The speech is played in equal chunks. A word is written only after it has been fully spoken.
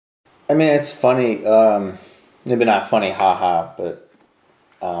I mean, it's funny. Maybe not funny, haha, but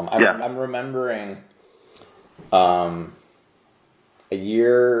I'm remembering a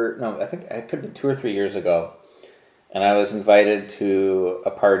year. No, I think it could be 2 or 3 years ago, and I was invited to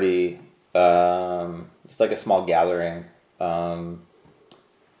a party. Just like a small gathering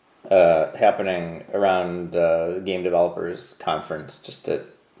happening around game developers conference, just at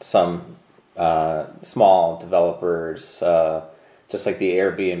some small developers, just like the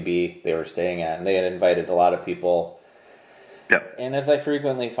Airbnb they were staying at, and they had invited a lot of people. Yep. And as I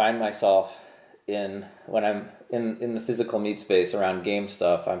frequently find myself when I'm in the physical meet space around game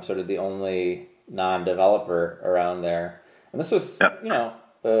stuff, I'm sort of the only non-developer around there. And this was, Yep.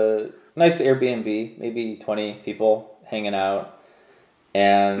 A nice Airbnb, maybe 20 people hanging out.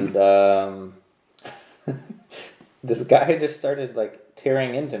 And this guy just started like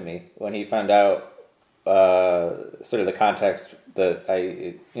tearing into me when he found out sort of the context that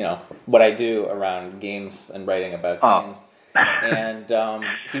what I do around games and writing about games. And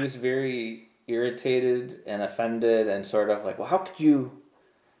he was very irritated and offended and sort of like, well, how could you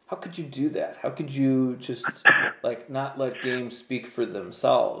do that? How could you just like not let games speak for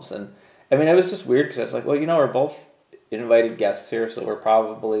themselves? And I mean, it was just weird because I was like, well, we're both invited guests here, so we're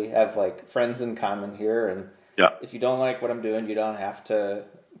probably have like friends in common here, and if you don't like what I'm doing, you don't have to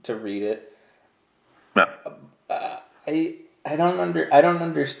read it. Yeah. I don't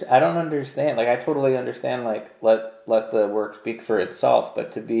understand. Like, I totally understand. Like, let the work speak for itself,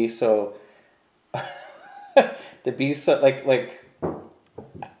 but to be so like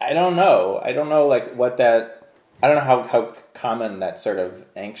I don't know. Like what that. I don't know how common that sort of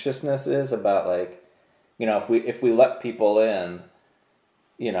anxiousness is about like. If we let people in,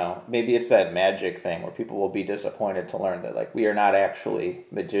 maybe it's that magic thing where people will be disappointed to learn that like we are not actually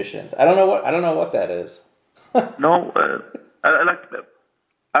magicians. I don't know what that is. No, I like that.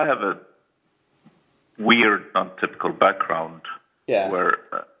 I have a weird, non-typical background. Yeah. Where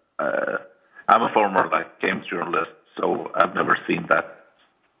I'm a former games journalist, so I've never seen that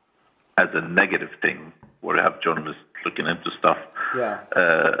as a negative thing where you have journalists looking into stuff. Yeah.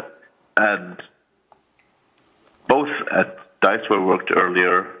 And both at DICE where we worked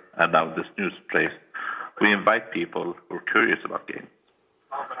earlier and now this news place, we invite people who are curious about games.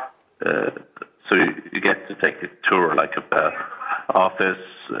 So you get to take a tour of the office,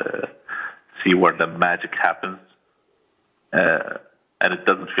 see where the magic happens, and it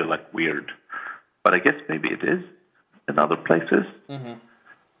doesn't feel like weird. But I guess maybe it is in other places. Mm-hmm.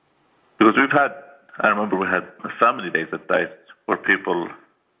 Because I remember we had family days at DICE where people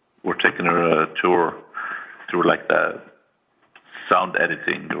were taking a tour through the sound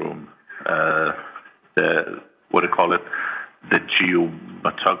editing room, what do you call it, the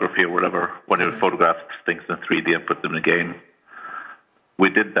geomatography or whatever, when you photograph things in 3D and put them in a game. We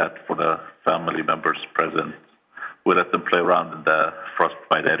did that for the family members present. We let them play around in the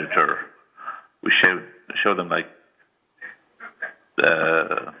Frostbite editor. We showed them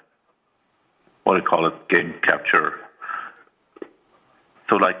what do you call it, game capture.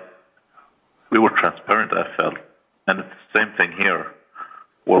 So we were transparent, I felt. And it's the same thing here,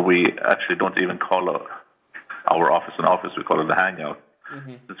 where we actually don't even call our office an office, we call it a hangout.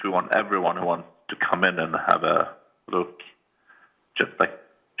 Mm-hmm. Since we want everyone who wants to come in and have a look, just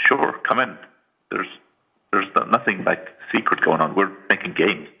sure, come in. There's nothing secret going on. We're making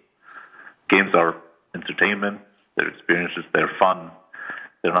games. Games are entertainment, they're experiences, they're fun.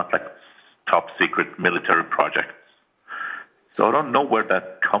 They're not top secret military projects. So I don't know where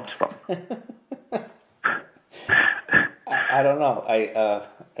that comes from. I don't know. I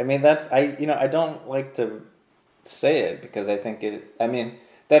mean I don't like to say it because I think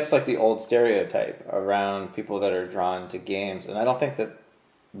that's the old stereotype around people that are drawn to games, and I don't think that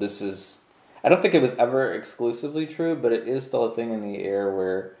I don't think it was ever exclusively true, but it is still a thing in the air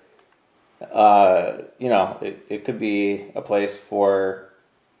where it could be a place for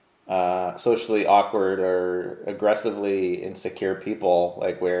socially awkward or aggressively insecure people,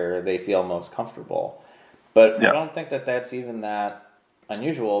 where they feel most comfortable. But I don't think that that's even that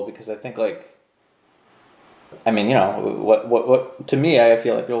unusual, because I think what to me, I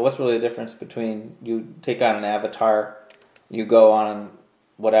feel what's really the difference between you take on an avatar, you go on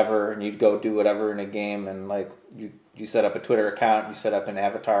whatever, and you go do whatever in a game, and you set up a Twitter account, you set up an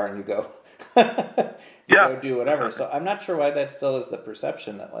avatar, and you go go do whatever. So I'm not sure why that still is the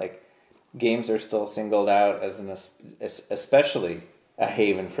perception that games are still singled out as especially a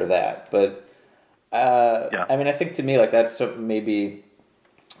haven for that. But I think to me that's maybe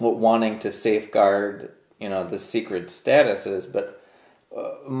what wanting to safeguard the secret status is. But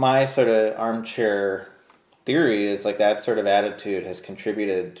my sort of armchair theory is like that sort of attitude has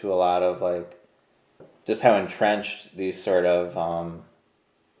contributed to a lot of like just how entrenched these sort of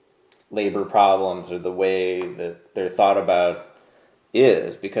labor problems or the way that they're thought about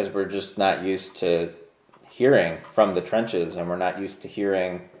is, because we're just not used to hearing from the trenches, and we're not used to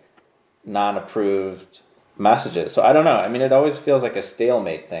hearing non-approved messages. So I don't know. I mean, it always feels like a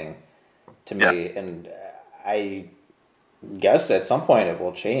stalemate thing to me, and I guess at some point it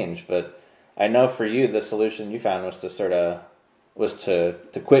will change. But I know for you, the solution you found was to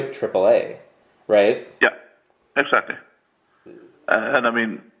quit AAA, right? Yeah, exactly. And I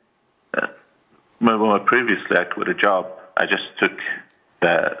mean, when I previously I quit a job, I just took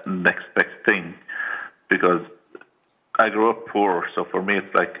the next best thing, because I grew up poor. So for me,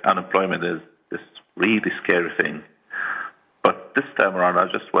 it's like unemployment is this really scary thing. But this time around, I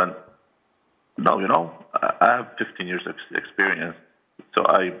just went, no, I have 15 years of experience, so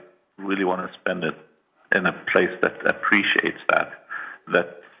I really want to spend it in a place that appreciates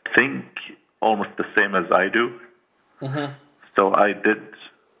that think almost the same as I do. Mm-hmm. So I did.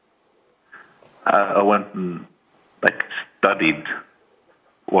 I went and like studied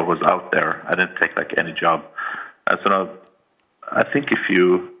what was out there. I didn't take like any job. And so now, I think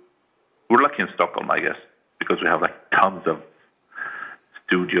we're lucky in Stockholm, I guess, because we have like tons of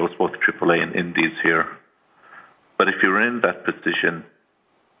studios, both AAA and indies here. But if you're in that position,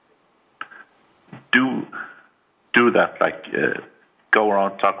 do that. Like go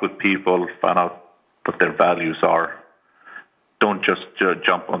around, talk with people, find out what their values are. Don't just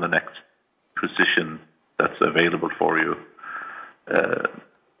jump on the next position that's available for you.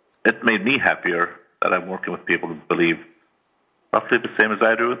 It made me happier that I'm working with people who believe roughly the same as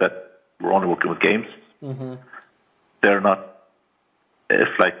I do, that we're only working with games. Mm-hmm. They're not, if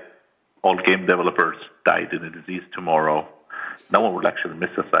like all game developers died in a disease tomorrow, no one would actually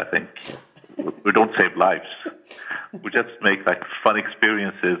miss us, I think. We don't save lives. We just make like fun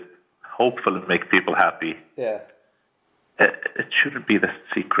experiences, hopefully make people happy. Yeah. It shouldn't be the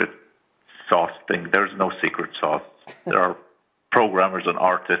secret sauce thing. There's no secret sauce. There are programmers and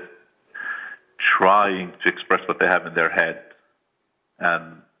artists trying to express what they have in their head,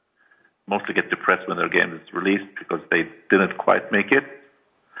 and mostly get depressed when their game is released because they didn't quite make it.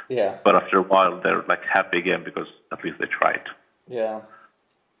 Yeah. But after a while, they're like happy again because at least they tried. Yeah.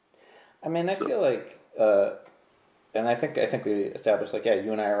 I mean, I feel like, and I think we established, like, yeah,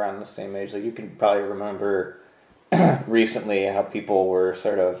 you and I are around the same age. Like, you can probably remember recently how people were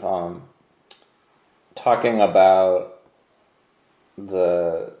sort of talking about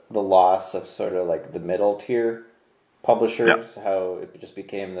the loss of sort of like the middle tier publishers, how it just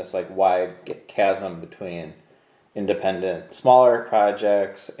became this like wide chasm between independent smaller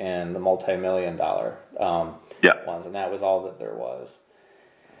projects and the multi-million-dollar ones, and that was all that there was.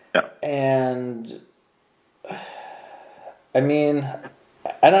 And I mean,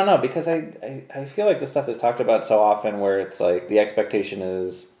 I don't know, because I feel like this stuff is talked about so often where it's like the expectation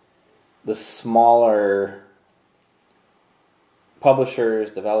is the smaller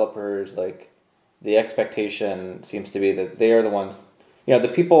publishers, developers, like the expectation seems to be that they are the ones, the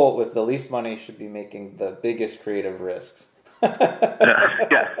people with the least money should be making the biggest creative risks.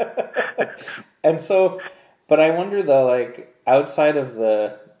 And so, but I wonder though, like outside of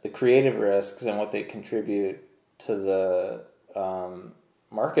the creative risks and what they contribute to the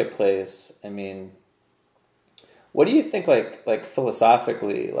marketplace, I mean, what do you think, like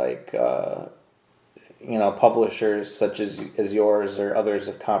philosophically, like publishers such as yours or others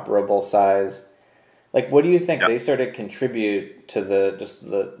of comparable size, like what do you think they sort of contribute to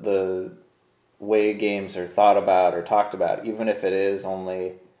the way games are thought about or talked about, even if it is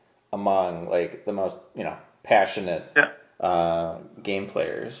only among like the most passionate game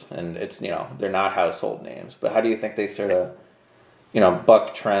players, and it's they're not household names, but how do you think they sort of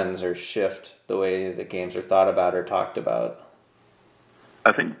buck trends or shift the way that games are thought about or talked about?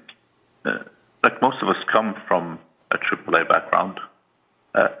 I think like most of us come from a AAA background,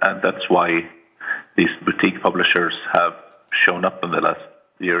 and that's why these boutique publishers have shown up in the last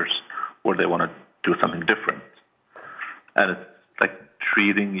years where they want to do something different. And it's like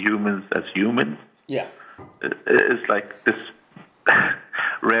treating humans as humans. Yeah. It's like this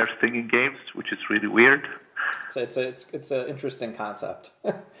rare thing in games, which is really weird. It's an interesting concept.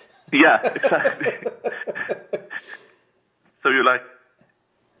 Yeah, exactly. So you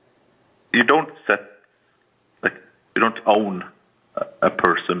don't own a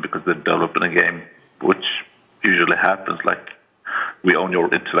person because they're developing a game, which usually happens. Like we own your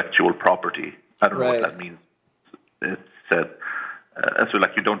intellectual property. I don't know what that means. It's said, and so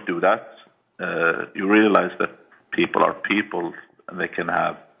you don't do that. You realize that people are people, and they can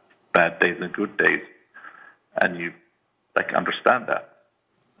have bad days and good days. and you understand that.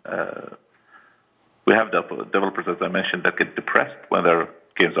 We have developers, as I mentioned, that get depressed when their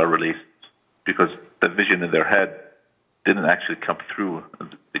games are released because the vision in their head didn't actually come through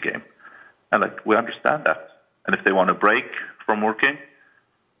the game. And we understand that. And if they want to break from working,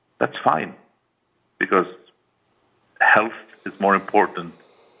 that's fine, because health is more important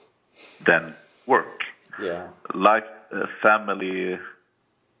than work. Yeah. Life, family,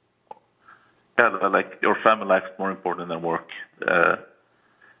 your family life is more important than work.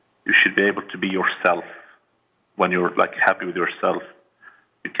 You should be able to be yourself. When you're happy with yourself,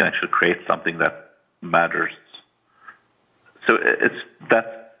 you can actually create something that matters. So it's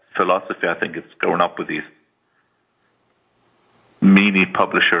that philosophy. I think it's grown up with these mini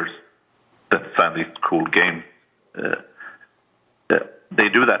publishers that sign these cool games. They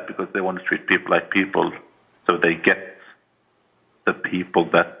do that because they want to treat people like people, so they get the people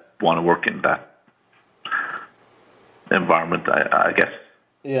that want to work in that environment, I guess.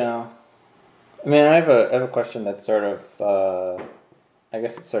 Yeah. I mean, I have a question that's sort of, I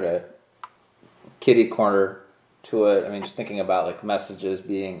guess it's sort of kiddie corner to it. I mean, just thinking about messages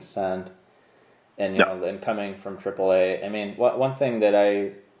being sent and, and coming from AAA. I mean, one thing that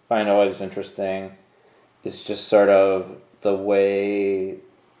I find always interesting is just sort of the way,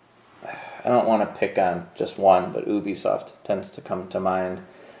 I don't want to pick on just one, but Ubisoft tends to come to mind.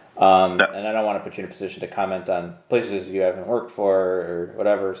 And I don't want to put you in a position to comment on places you haven't worked for or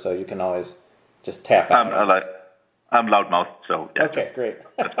whatever, so you can always just tap out. I'm loudmouth, so yeah. Okay, great.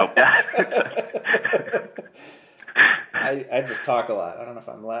 I just talk a lot. I don't know if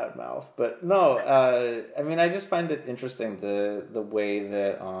I'm loudmouth, but no. I mean, I just find it interesting the way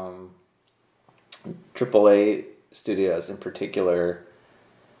that AAA studios in particular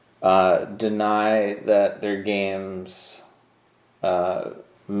deny that their games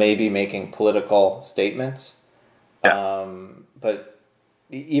may be making political statements. Yeah. But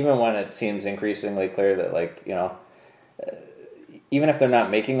even when it seems increasingly clear that even if they're not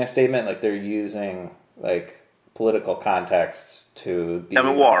making a statement, they're using political contexts to be. I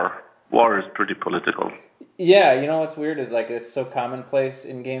mean, war is pretty political. Yeah, what's weird is it's so commonplace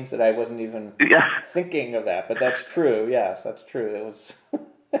in games that I wasn't even thinking of that, but that's true. Yes, that's true. It was.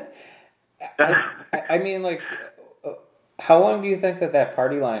 I mean, how long do you think that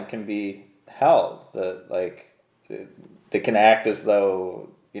party line can be held? They can act as though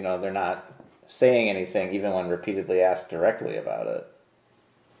they're not saying anything, even when repeatedly asked directly about it.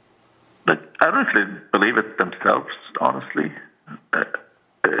 But I don't really believe it themselves, honestly.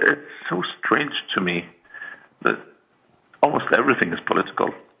 It's so strange to me that almost everything is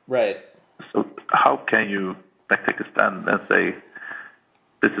political. Right. So how can you take a stand and say,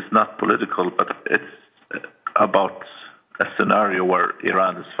 this is not political, but it's about a scenario where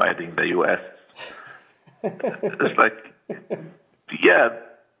Iran is fighting the U.S.? It's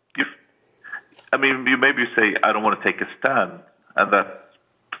you say, I don't want to take a stand, and that's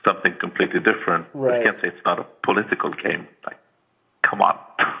something completely different. Right. You can't say it's not a political game. Come on.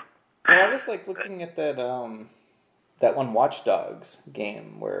 Well, I was looking at that one Watch Dogs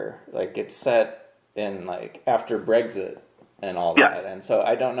game where it's set in after Brexit and all that, and so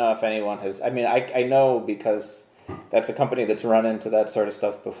I don't know if anyone has. I mean, I know because that's a company that's run into that sort of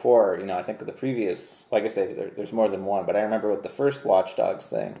stuff before. I think the previous. Well, I guess there's more than one, but I remember with the first Watch Dogs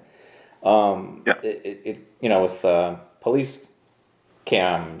thing. It with police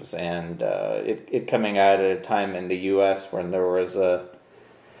cams and it coming out at a time in the U.S. when there was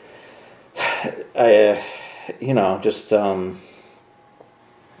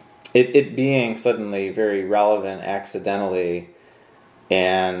it being suddenly very relevant accidentally,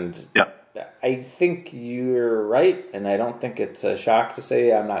 and I think you're right, and I don't think it's a shock to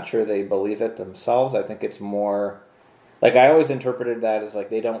say I'm not sure they believe it themselves. I think it's more I always interpreted that as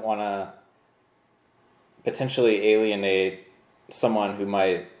they don't want to potentially alienate someone who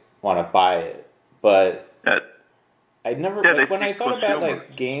might want to buy it, but I never when I thought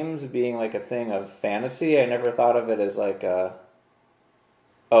about games being a thing of fantasy, I never thought of it as you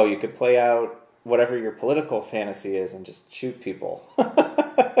could play out whatever your political fantasy is and just shoot people. I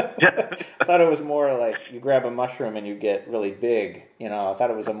thought it was more you grab a mushroom and you get really big. I thought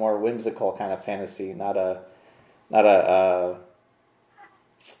it was a more whimsical kind of fantasy, not a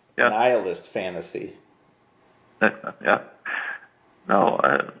nihilist fantasy. Yeah. No,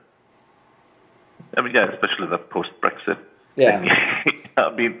 especially the post-Brexit thing. I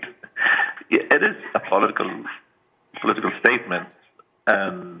mean, it is a political statement,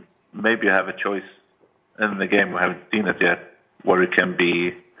 and maybe you have a choice in the game. We haven't seen it yet, where you can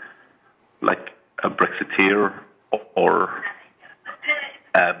be a Brexiteer or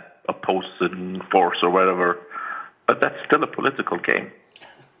a opposing force or whatever. But that's still a political game.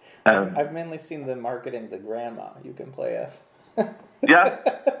 I've mainly seen them marketing the grandma you can play as. Yeah,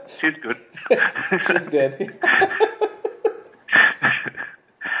 she's good. She's good.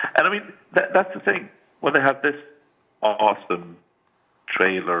 And I mean, that's the thing. When they have this awesome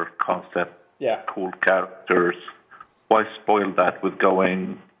trailer concept, cool characters, why spoil that with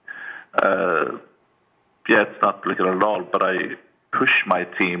going, it's not political at all, but I push my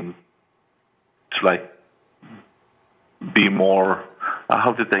team to like be more,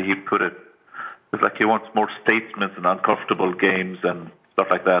 how did he put it? It's like he wants more statements and uncomfortable games and stuff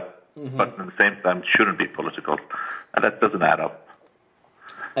like that, but at the same time, it shouldn't be political. And that doesn't add up.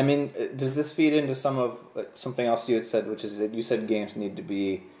 I mean, does this feed into something else you had said, which is that you said games need to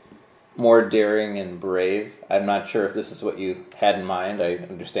be more daring and brave? I'm not sure if this is what you had in mind. I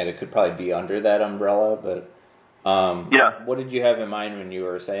understand it could probably be under that umbrella, but what did you have in mind when you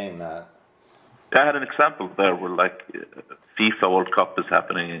were saying that? I had an example there where, like, FIFA World Cup is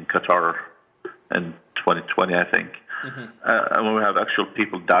happening in Qatar in 2020, I think. And when we have actual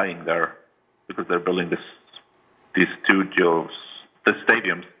people dying there because they're building these studios, the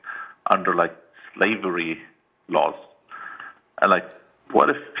stadiums, under, like, slavery laws. And, like, what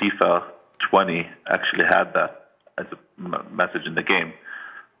if FIFA 20 actually had that as a message in the game?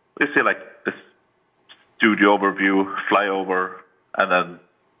 We see, like, this studio overview, flyover, and then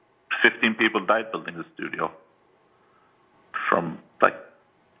 15 people died building the studio. From, like,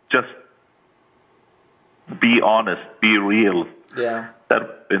 just be honest, be real. Yeah. That would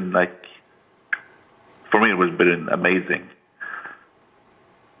have been, like, for me, it would have been amazing.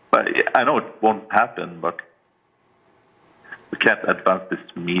 But I know it won't happen, but we can't advance this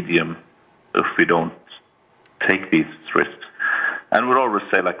medium if we don't take these risks. And we always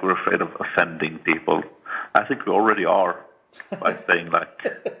say, like, we're afraid of offending people. I think we already are by saying, like,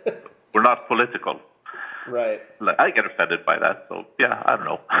 we're not political. Right. Like, I get offended by that, so, yeah, I don't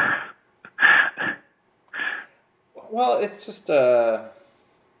know. Well, it's just, I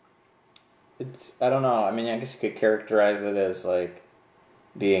don't know. I mean, I guess you could characterize it as, like,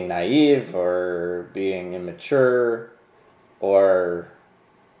 being naive or being immature or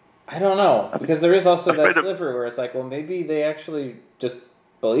I don't know, because there is also that sliver where it's like, well, maybe they actually just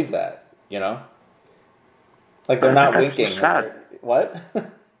believe that, you know? Like they're not winking. So sad. What?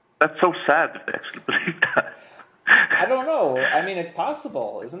 That's so sad if they actually believe that. I don't know. I mean, it's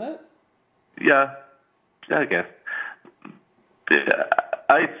possible, isn't it? Yeah, I guess.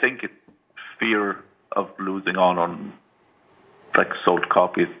 I think it's fear of losing on like sold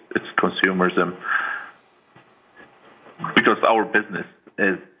copies. It's consumerism. Because our business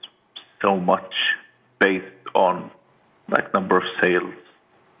is so much based on like number of sales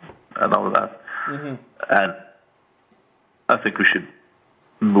and all of that. Mm-hmm. And I think we should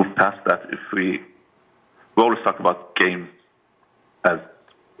move past that. If we always talk about games as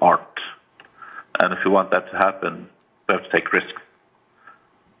art. And if we want that to happen, we have to take risks.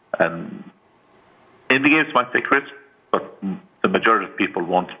 And indie games might take risks, but the majority of people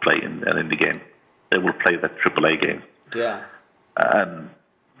won't play in an indie game. They will play the AAA game. Yeah. And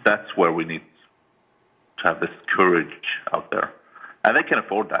that's where we need to have this courage out there. And they can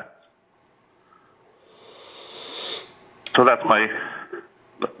afford that. So that's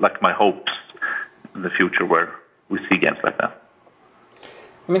my hopes in the future where we see games like that.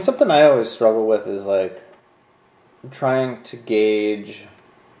 I mean, something I always struggle with is like trying to gauge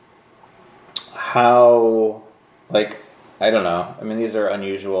how, like, I don't know. I mean, these are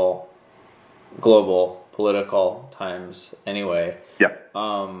unusual global political times anyway. Yeah.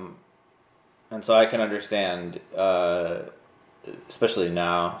 And so I can understand, especially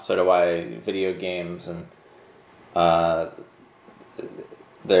now, sort of why video games and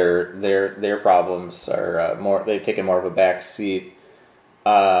their problems are more. They've taken more of a back seat.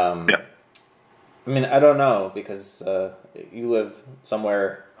 Yeah. I mean, I don't know because you live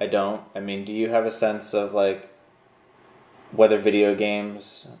somewhere I don't. I mean, do you have a sense of like whether video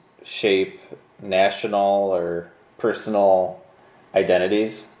games shape national or personal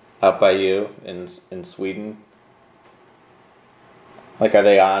identities out by you in Sweden? Like, are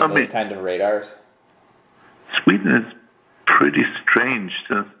they on those kind of radars? Sweden is pretty strange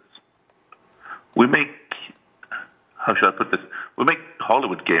since we make, how should I put this? We make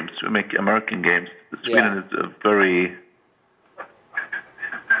Hollywood games, we make American games. Sweden is a very,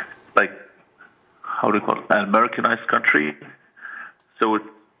 like, how do you call it, an Americanized country. So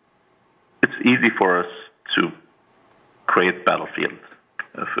it's easy for us to create Battlefield,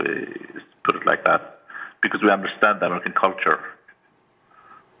 if we put it like that, because we understand the American culture.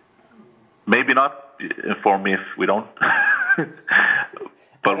 Maybe not. Inform me if we don't.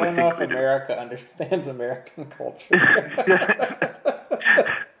 I But we don't know think if we do. America understands American culture.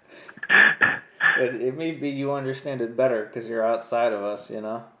 It may be you understand it better because you're outside of us, you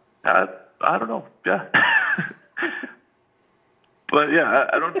know? I don't know. Yeah. But yeah,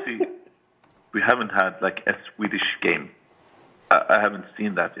 I don't see. We haven't had like a Swedish game. I haven't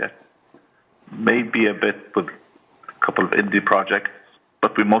seen that yet. Maybe a bit with a couple of indie projects,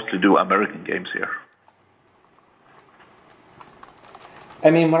 but we mostly do American games here. I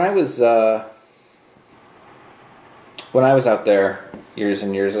mean, when I was out there years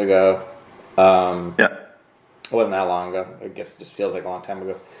and years ago, Yeah. it wasn't that long ago. I guess it just feels like a long time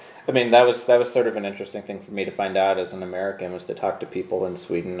ago. I mean, that was sort of an interesting thing for me to find out as an American, was to talk to people in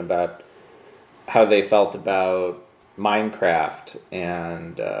Sweden about how they felt about Minecraft,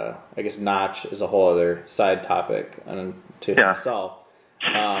 and I guess Notch is a whole other side topic to himself.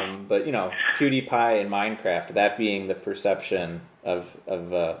 But you know, PewDiePie and Minecraft, that being the perception of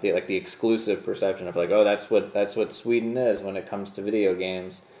the exclusive perception of like, oh, that's what Sweden is when it comes to video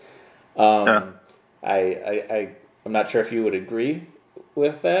games. I'm not sure if you would agree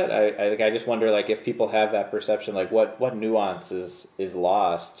with that. I just wonder, like, if people have that perception, like what nuance is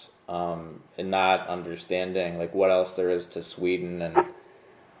lost in not understanding like what else there is to Sweden, and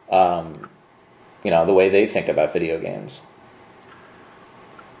the way they think about video games.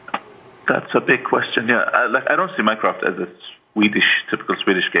 That's a big question. Yeah, I don't see Minecraft as a typical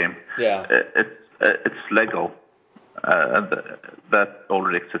Swedish game. Yeah, it's Lego, and that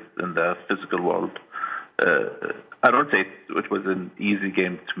already exists in the physical world. I don't say it was an easy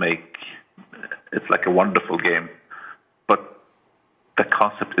game to make. It's like a wonderful game, but the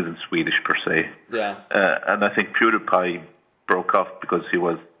concept isn't Swedish per se. Yeah, and I think PewDiePie broke off because he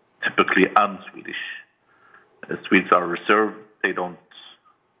was typically un-Swedish. Swedes are reserved; they don't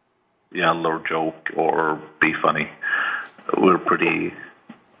yell or joke or be funny. We're pretty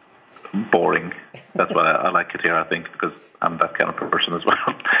boring. That's why I like it here, I think, because I'm that kind of person as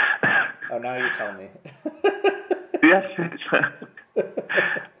well. Oh, now you tell me. Yes.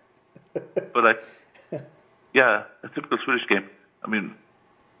 But a typical Swedish game. I mean,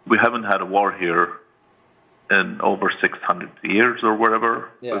 we haven't had a war here in over 600 years or whatever.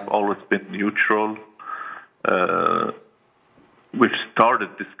 Yeah. We've always been neutral. We've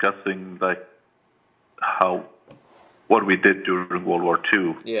started discussing like what we did during World War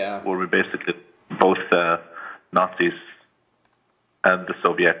II. Yeah. Where we basically both Nazis and the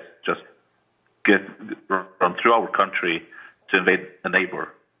Soviets just run through our country to invade a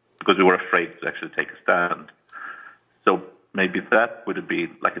neighbor because we were afraid to actually take a stand. So maybe that would be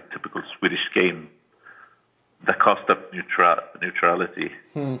like a typical Swedish game. The cost of neutrality.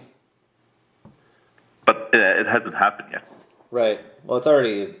 But it hasn't happened yet. Right. Well, it's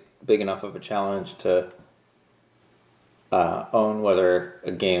already big enough of a challenge to own whether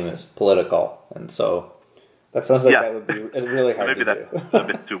a game is political, and so that sounds like that would be really hard to do. Maybe that's a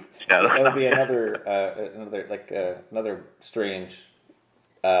bit too. Yeah, that would be another strange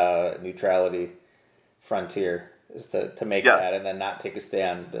neutrality frontier, is to make that and then not take a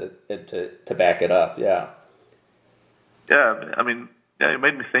stand to back it up. Yeah. Yeah, I mean, you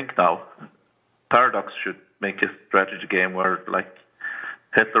made me think now. Paradox should make a strategy game where, like,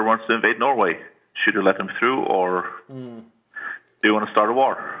 Hitler wants to invade Norway. Should you let him through, or do you want to start a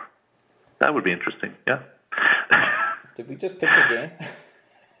war? That would be interesting, yeah. Did we just pitch a game?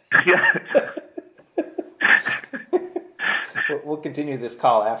 Yeah. We'll continue this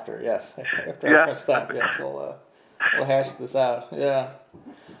call after, yes. After I press stop, yes, we'll hash this out, yeah.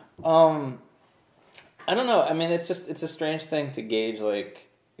 I don't know. I mean, it's a strange thing to gauge, like,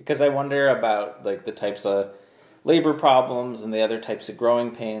 because I wonder about like the types of labor problems and the other types of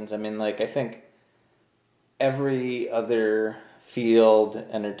growing pains. I mean, like, I think every other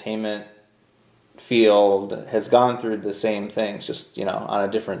entertainment field has gone through the same things, just, on a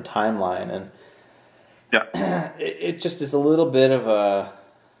different timeline, and it just is a little bit of a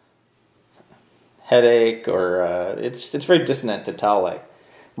headache, or it's very dissonant to tell, like,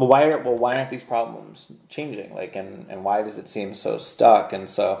 why aren't these problems changing? Like, and why does it seem so stuck? And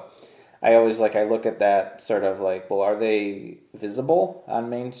so I always I look at that sort of like, well, are they visible on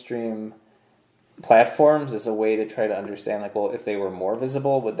mainstream platforms as a way to try to understand, like, well, if they were more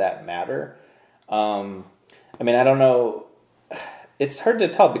visible, would that matter? I mean, I don't know. It's hard to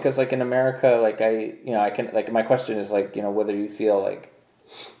tell because, like, in America, like, I can, like, my question is, like, whether you feel like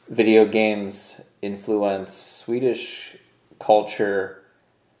video games influence Swedish culture.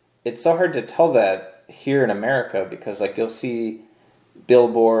 It's so hard to tell that here in America because, like, you'll see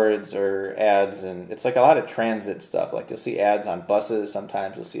billboards or ads, and it's like a lot of transit stuff. Like, you'll see ads on buses.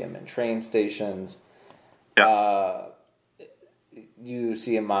 Sometimes you'll see them in train stations. Yeah. you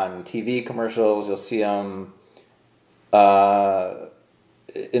see them on TV commercials. You'll see them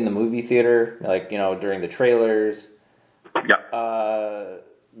in the movie theater, like, during the trailers. Yeah.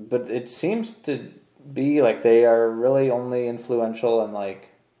 But it seems to be like they are really only influential in like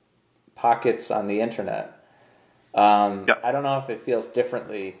pockets on the internet. I don't know if it feels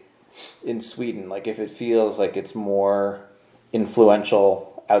differently in Sweden, like if it feels like it's more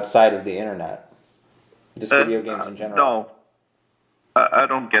influential outside of the internet, just video games in general. No, I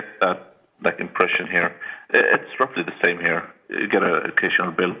don't get that like impression here. It's roughly the same here. You get an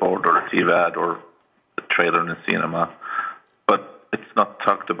occasional billboard or a TV ad or a trailer in the cinema, but it's not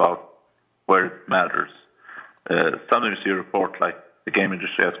talked about where it matters. Sometimes you report like the game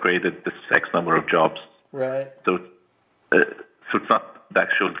industry has created this X number of jobs. Right. So it's not the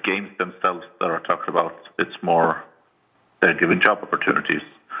actual games themselves that are talked about. It's more they're giving job opportunities.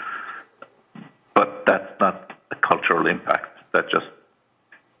 But that's not a cultural impact. That's just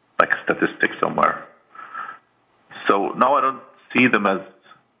like a statistic somewhere. So now I don't see them as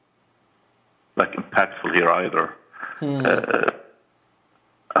like impactful here either.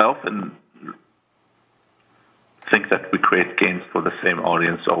 I often think that we create games for the same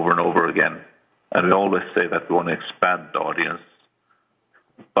audience over and over again. And we always say that we want to expand the audience,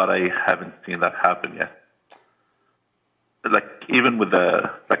 but I haven't seen that happen yet. Like even with the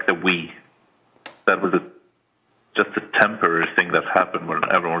Wii, that was just a temporary thing that happened when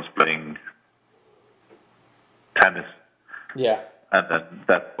everyone was playing tennis. Yeah. And then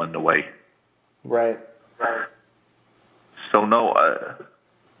that went away. Right. So no,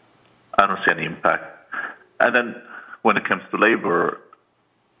 I don't see any impact. And then when it comes to labor,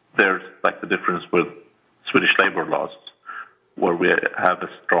 there's like the difference with Swedish labor laws, where we have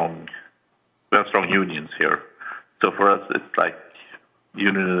strong unions here. So for us, it's like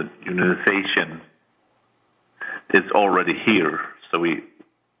unionization is already here, so we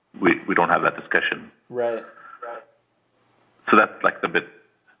don't have that discussion. Right. So that's like a bit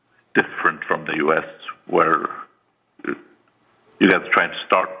different from the U.S., where you guys are trying to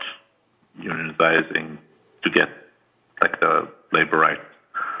start unionizing to get like the labor rights.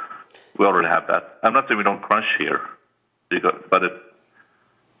 We already have that. I'm not saying we don't crunch here, but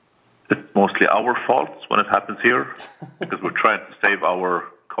it's mostly our fault when it happens here, because we're trying to save our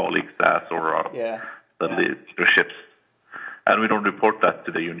colleagues' ass or the leaderships, and we don't report that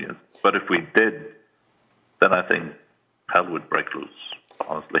to the unions. But if we did, then I think hell would break loose,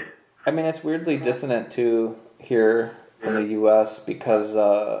 honestly. I mean, it's weirdly dissonant too here in the U.S. because,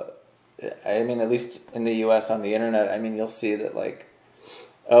 I mean, at least in the U.S. on the internet, I mean, you'll see that like,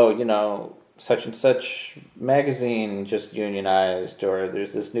 oh, such and such magazine just unionized, or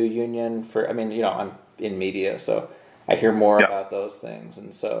there's this new union for, I mean, I'm in media, so I hear more about those things.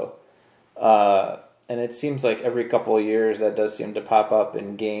 And so, and it seems like every couple of years that does seem to pop up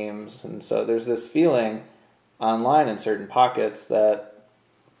in games. And so there's this feeling online in certain pockets that,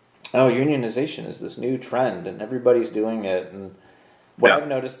 unionization is this new trend and everybody's doing it. And what I've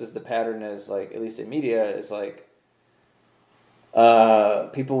noticed is the pattern is like, at least in media, is like,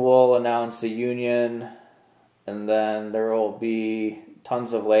 people will announce a union and then there will be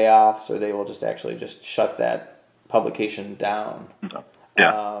tons of layoffs, or they will just actually just shut that publication down.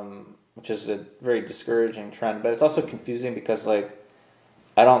 Which is a very discouraging trend, but it's also confusing because like,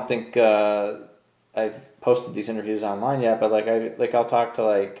 I don't think, I've posted these interviews online yet, but I'll talk to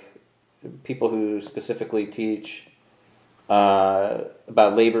like people who specifically teach,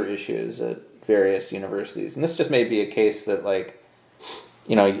 about labor issues at various universities. And this just may be a case that like,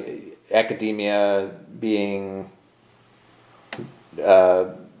 academia being,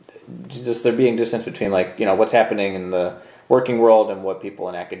 just there being distance between like, what's happening in the working world and what people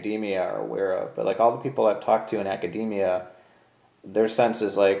in academia are aware of. But like all the people I've talked to in academia, their sense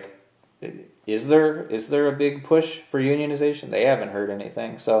is like, is there a big push for unionization? They haven't heard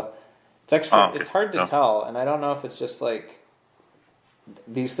anything. So it's it's hard to tell. And I don't know if it's just like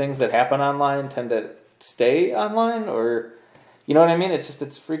these things that happen online tend to stay online, or, you know what I mean?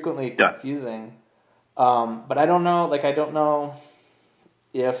 It's frequently confusing. But I don't know, I don't know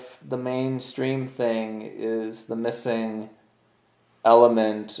if the mainstream thing is the missing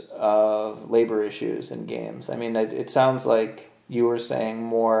element of labor issues in games. I mean, it sounds like you were saying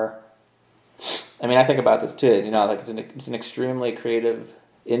more. I mean, I think about this too. It's an extremely creative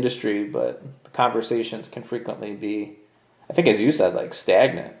industry, but the conversations can frequently be, I think, as you said, like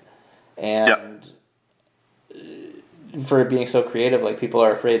stagnant. And for it being so creative, like people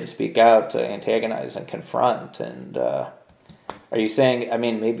are afraid to speak out, to antagonize and confront. And are you saying? I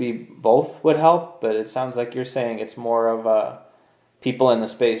mean, maybe both would help, but it sounds like you're saying it's more of people in the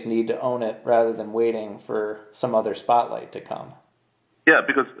space need to own it rather than waiting for some other spotlight to come. Yeah,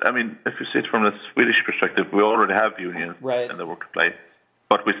 because, I mean, if you see it from the Swedish perspective, we already have unions Right. in the workplace,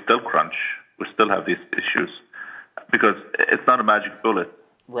 but we still crunch. We still have these issues because it's not a magic bullet.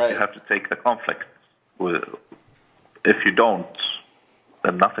 Right. You have to take the conflict. If you don't,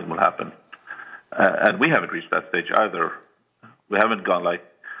 then nothing will happen. And we haven't reached that stage either. We haven't gone like,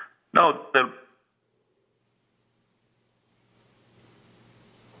 no, they'll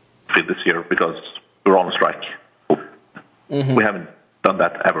this year because we're on strike. Mm-hmm. We haven't done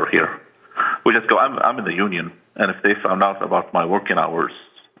that ever here. We just go, I'm in the union, and if they found out about my working hours,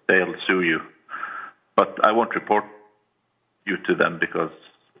 they'll sue you. But I won't report you to them because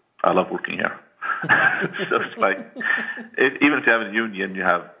I love working here. So it's like, even if you have a union, you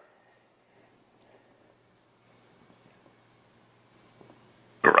have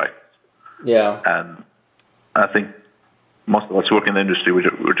rights. Yeah. And I think most of us who work in the industry,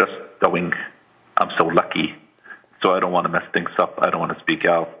 we're just going, I'm so lucky, so I don't want to mess things up. I don't want to speak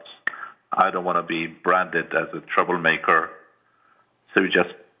out. I don't want to be branded as a troublemaker. So you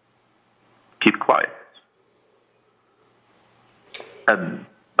just keep quiet. And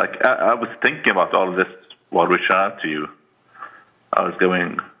like I was thinking about all of this while reaching out to you. I was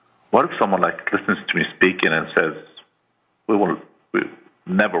going, what if someone like listens to me speaking and says, we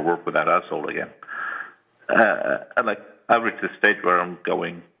never work with that asshole again? And like I've reached this stage where I'm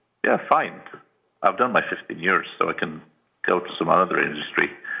going, yeah, fine. I've done my 15 years, so I can go to some other industry.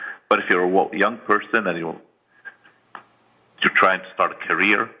 But if you're a young person and you're trying to start a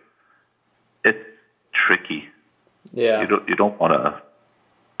career, it's tricky. Yeah. You don't want to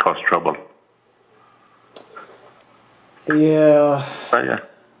cause trouble. Yeah. But yeah,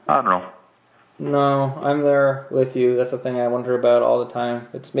 I don't know. No, I'm there with you. That's the thing I wonder about all the time.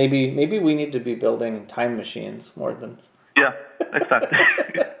 It's maybe we need to be building time machines more than Yeah, exactly.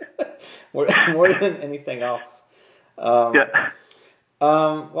 more than anything else. Yeah.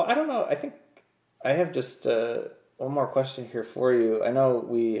 Well, I don't know. I think I have just one more question here for you. I know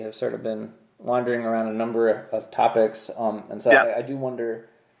we have sort of been wandering around a number of topics, and so Yeah. I do wonder,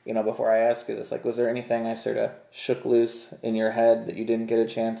 before I ask you this, like, was there anything I sort of shook loose in your head that you didn't get a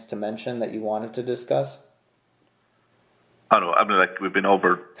chance to mention that you wanted to discuss? I don't know. I mean, like, we've been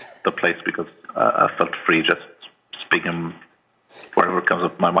over the place because I felt free just speaking whatever comes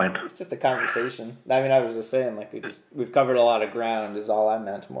up in my mind. It's just a conversation. I mean, I was just saying, like, we've covered a lot of ground is all I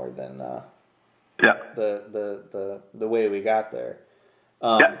meant more than the way we got there.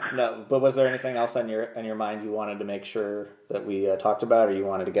 No, but was there anything else on your mind you wanted to make sure that we talked about, or you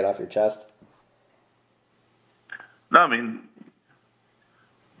wanted to get off your chest? No, I mean,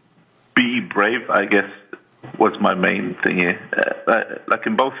 be brave, I guess, was my main thing. Like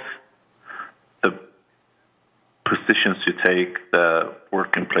in both the positions you take, the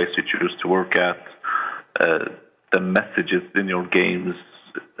working place you choose to work at, the messages in your games,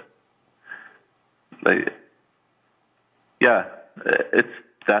 like, yeah, it's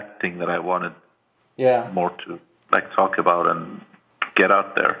that thing that I wanted more to like talk about and get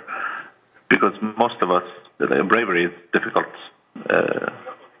out there, because most of us, bravery is difficult.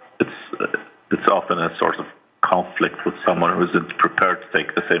 It's often a sort of conflict with someone who isn't prepared to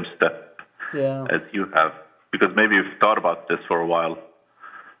take the same step as you have, because maybe you've thought about this for a while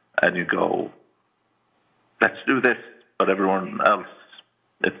and you go, let's do this, but everyone else,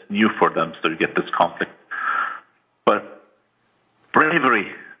 it's new for them, so you get this conflict. But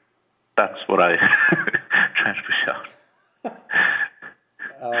bravery, that's what I try to push out.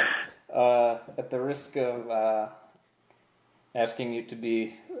 At the risk of asking you to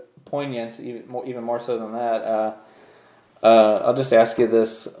be poignant, even more so than that, I'll just ask you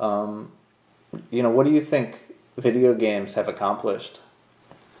this. What do you think video games have accomplished?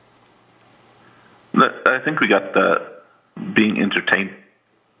 I think we got the being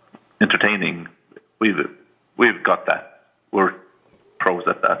entertaining. We've got that. We're pros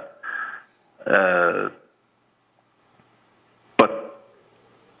at that. But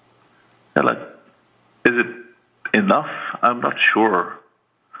like, is it enough? I'm not sure.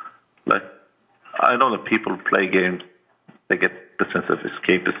 Like, I know that people play games, they get the sense of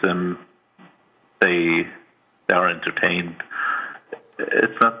escapism. They are entertained.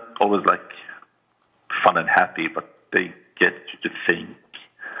 It's not always like fun and happy, but they get you to think.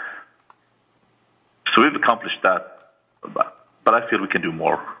 So we've accomplished that, but I feel we can do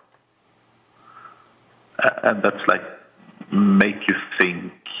more. And that's like make you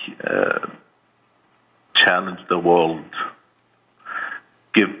think, challenge the world,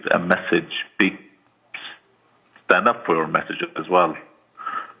 give a message, stand up for your message as well.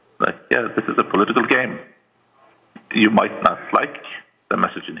 Like, yeah, this is a political game. You might not like the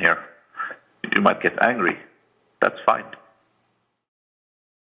message in here. You might get angry. That's fine.